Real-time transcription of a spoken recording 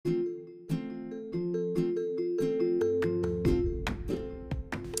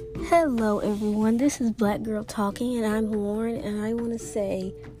Hello everyone, this is Black Girl Talking and I'm Lauren, and I want to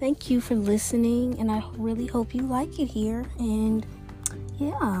say thank you for listening, and I really hope you like it here. And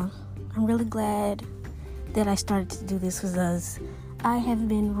yeah, I'm really glad that I started to do this because I have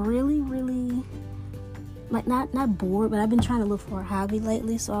been really like not bored, but I've been trying to look for a hobby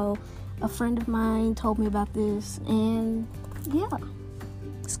lately. So a friend of mine told me about this, and yeah,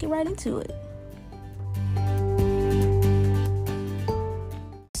 let's get right into it.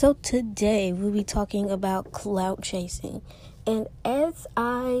 So today we'll be talking about clout chasing. And as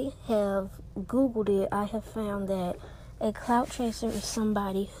I have Googled it, I have found that a clout chaser is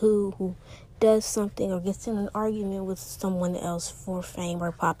somebody who does something or gets in an argument with someone else for fame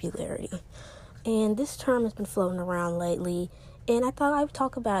or popularity. And this term has been floating around lately, and I thought I would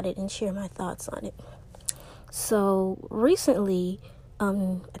talk about it and share my thoughts on it. So recently,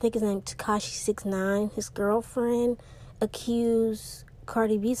 I think his name is Tekashi 6ix9ine, his girlfriend accused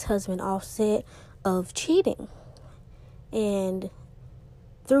Cardi B's husband Offset of cheating and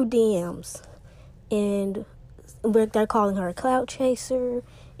through DMs, and they're calling her a clout chaser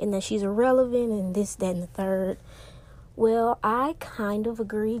and that she's irrelevant and this, that, and the third. Well, I kind of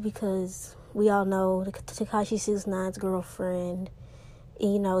agree because we all know Tekashi 6ix9ine's girlfriend,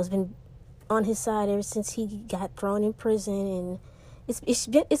 has been on his side ever since he got thrown in prison, and it's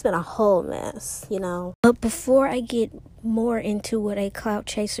been a whole mess, But before I get more into what a clout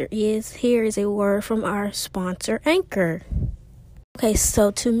chaser is, here is a word from our sponsor, Anchor. Okay,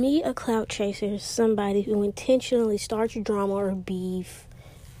 so to me, a clout chaser is somebody who intentionally starts drama or beef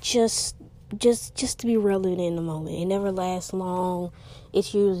just to be relevant in the moment. It never lasts long.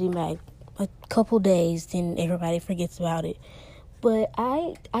 It's usually like a couple days, then everybody forgets about it. But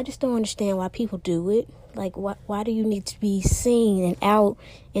I just don't understand why people do it. Like, why do you need to be seen and out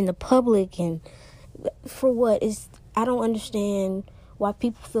in the public, and for what? I don't understand why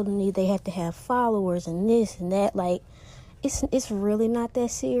people feel the need they have to have followers and this and that. Like, it's really not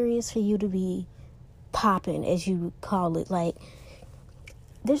that serious for you to be popping, as you call it. Like,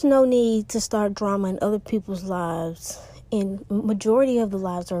 there's no need to start drama in other people's lives. And majority of the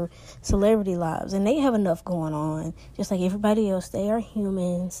lives are celebrity lives, and they have enough going on, just like everybody else. They are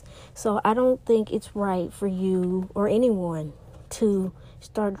humans. So I don't think it's right for you or anyone to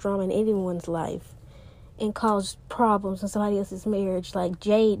start drama in anyone's life and cause problems in somebody else's marriage like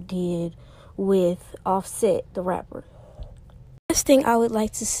Jade did with Offset, the rapper. Last thing I would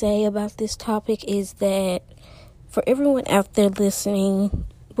like to say about this topic is that for everyone out there listening,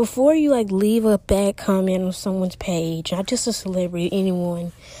 before you leave a bad comment on someone's page, not just a celebrity,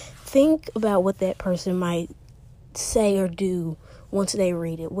 anyone, think about what that person might say or do once they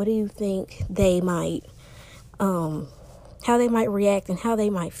read it. What do you think they might, how they might react and how they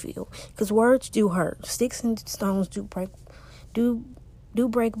might feel? Because words do hurt. Sticks and stones do break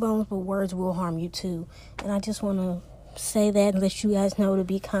bones, but words will harm you too. And I just want to say that and let you guys know to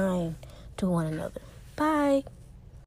be kind to one another. Bye.